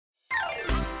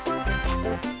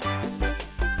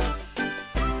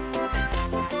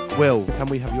Will, can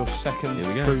we have your second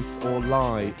truth or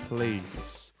lie,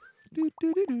 please? It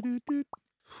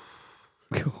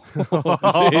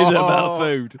is about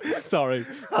food. Sorry.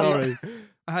 I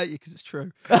hate you because it's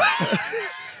true. But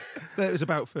it was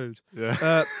about food.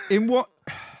 Yeah. In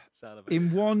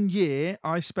 1 year,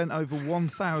 I spent over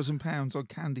 £1,000 on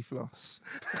Candy Floss.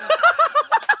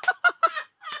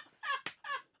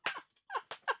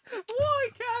 Why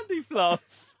Candy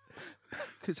Floss?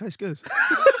 Because it tastes good.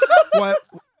 Why?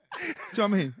 Do you know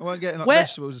what I mean? I won't get like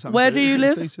vegetables or something. Where do you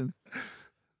live? Decent.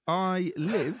 I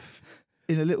live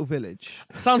in a little village.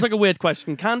 Sounds like a weird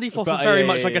question. Candy Floss is very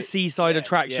much like a seaside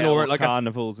attraction or like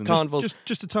carnivals a carnival.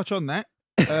 Just to touch on that,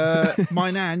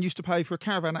 my nan used to pay for a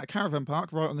caravan at a caravan park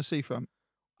right on the seafront.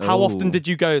 How often did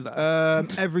you go there?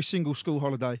 Every single school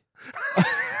holiday.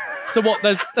 So what?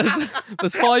 There's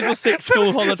 5 or 6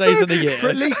 school holidays in a year. For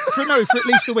at least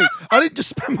a week. I didn't just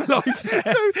spend my life there.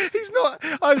 So he's not.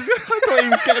 I thought he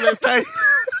was getting a pay.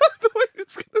 I thought he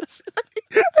was going to say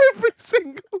every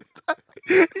single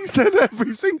day. He said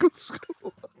every single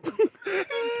school.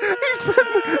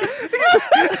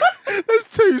 There's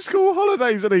 2 school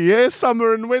holidays in a year,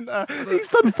 summer and winter. He's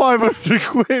done 500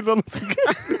 quid on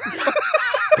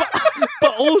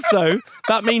But also,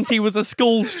 that means he was a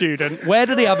school student. Where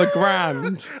did he have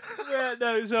 £1,000? Yeah,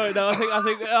 no, sorry, no. I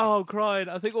think. Oh, crying.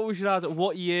 I think what we should ask: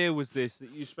 what year was this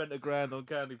that you spent £1,000 on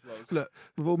Candy Floss? Look,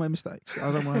 we've all made mistakes.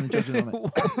 I don't want any judging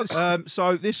on it.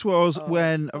 So this was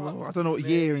when I don't know what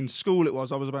year in school it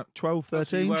was. I was about 12,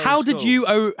 13. How did you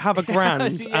have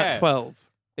 £1,000 at 12?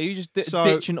 Are you just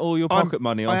ditching all your pocket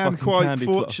money on I am fucking quite Candy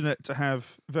Floss? fortunate to have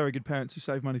very good parents who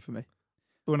saved money for me.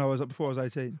 Before I was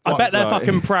 18. I bet they're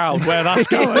fucking proud where that's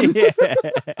going. Yeah.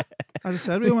 As I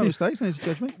said, we all make mistakes. No need to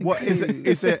judge me. What is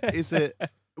it? Is it?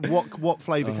 What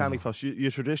flavour Candy Floss? Your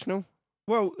traditional?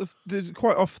 Well, there's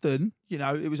quite often,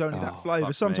 it was only that flavour.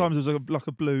 fuck Sometimes it was like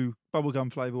a blue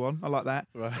bubblegum flavour one. I like that.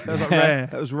 Right. That was like rare.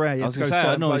 That was rare. You I had was to going go to say, I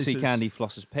certain normally see places. Candy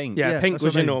Floss as pink. Yeah, pink that's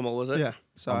was what I your mean. normal, was it? Yeah.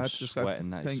 So I I'm had to just go sweating.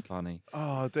 That's pink. funny.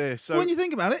 Oh dear. So When you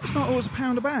think about it, it's not always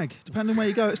 £1 a bag. Depending where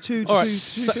you go, it's two All right,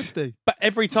 £2.50. But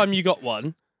every time you got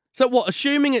one. So what,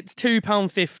 assuming it's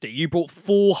 £2.50, you bought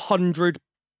 400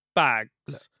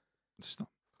 bags. Stop.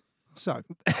 So,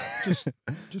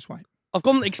 just wait. I've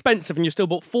gone expensive and you still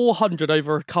bought 400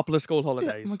 over a couple of school Yeah,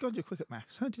 holidays. oh my God, you're quick at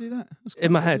maths. How did you do that? That's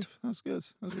In my head. That's good.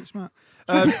 That's really smart.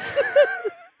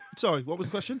 Sorry, what was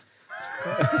the question?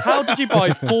 How did you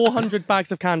buy 400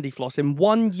 bags of Candy Floss in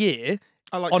 1 year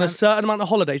on a certain amount of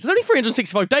holidays? There's only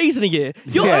 365 days in a year.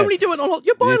 You're only doing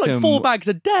you're buying like 4 bags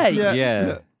a day. Yeah.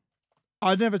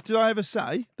 Look, did I ever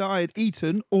say that I had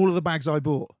eaten all of the bags I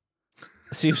bought?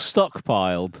 So you've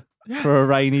stockpiled for a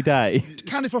rainy day.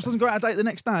 Candy Floss doesn't go out of date the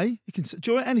next day. You can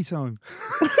enjoy it any time.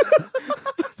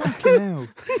 Fucking hell.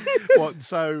 what?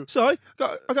 So I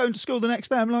go into school the next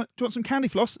day. I'm like, do you want some Candy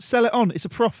Floss? Sell it on. It's a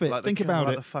profit. like Think about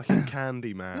like it. the fucking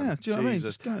candy man. Yeah, do you know what I mean?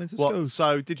 Jesus. Just going into What? schools.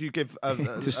 So did you give?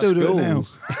 To still do it now.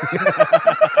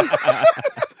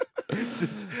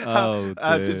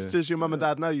 Does your mum and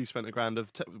dad know you spent £1,000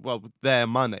 of their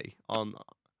money on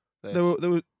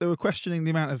this? They were questioning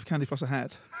the amount of Candy Floss I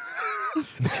had.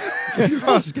 You're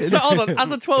asking. So hold on,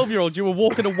 as a 12-year-old, you were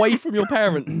walking away from your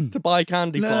parents to buy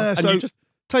Candy Floss, and so you just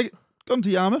gone to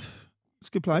Yarmouth. It's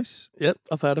a good place. Yep,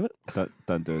 I've heard of it.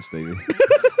 Don't do it, Stevie.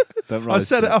 I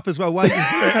set it up as well, waiting for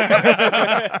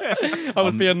it. I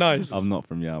was being nice. I'm not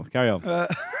from Yarmouth. Carry on.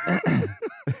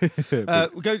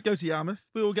 We go to Yarmouth.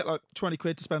 We all get like 20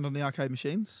 quid to spend on the arcade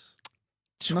machines.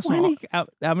 20? How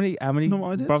many Not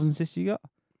what I did. brothers and sisters you got?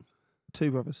 2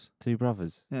 brothers. 2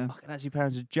 brothers. Yeah. Fucking actually,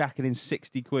 parents are jacking in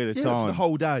 60 quid a Yeah, time. for the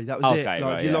whole day. That was it. Okay, Like,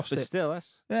 right, you yeah. lost But it. still,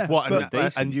 that's... Yeah. What?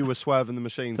 but- And you were swerving the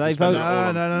machines. They and spending both- it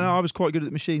all No, on- I was quite good at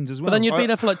the machines as well. But then you'd be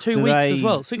there for like 2 Do weeks they- as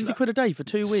well. 60 quid a day for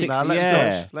 2 weeks. Now, let's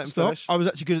Yeah. finish. Let him Stop. finish. I was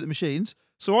actually good at the machines.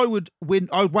 So I would win.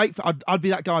 I'd wait for. I'd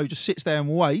be that guy who just sits there and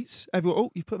waits. Everyone,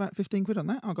 you've put about 15 quid on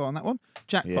that. I'll go on that one.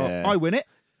 Jackpot. Yeah. I win it.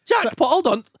 Jackpot, hold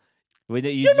on.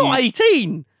 You're not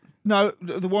 18. No,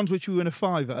 the ones which we win a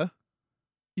 £5.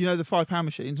 You know the £5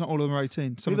 machines. Not all of them are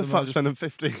 18. Some Who the of them are fuck just- spending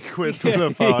 15 quid on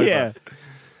a fiver? Yeah.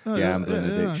 No, Gambling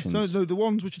So addictions. no, the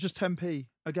ones which are just 10p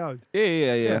a go.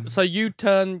 Yeah. So you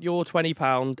turn your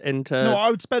 £20 into... No, I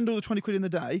would spend all the 20 quid in the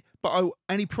day, but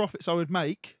any profits I would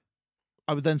make,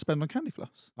 I would then spend on Candy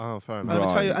Floss. Oh, fair And, enough. I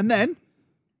would tell you, Right. and then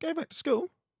go back to school,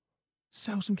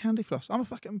 sell some Candy Floss. I'm a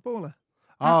fucking baller.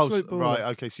 Oh, Absolute baller. right.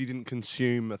 Okay, so you didn't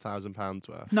consume £1,000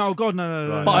 worth. No, God, no.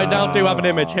 Right. But I now do have an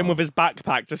image, him with his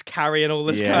backpack just carrying all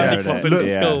this Yeah, Candy yeah, Floss yeah. into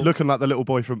Yeah. school. Looking like the little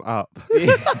boy from Up. It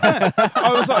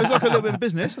was like a little bit of a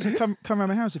business. I said, come around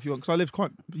my house if you want, because I lived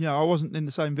quite, I wasn't in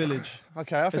the same village.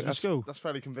 Okay, I think As for school. that's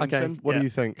fairly convincing. Okay, What yeah. do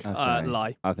you think? Okay.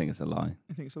 Lie. I think it's a lie.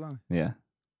 I think it's a lie. Yeah.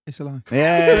 It's a lie.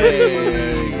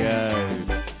 There you go.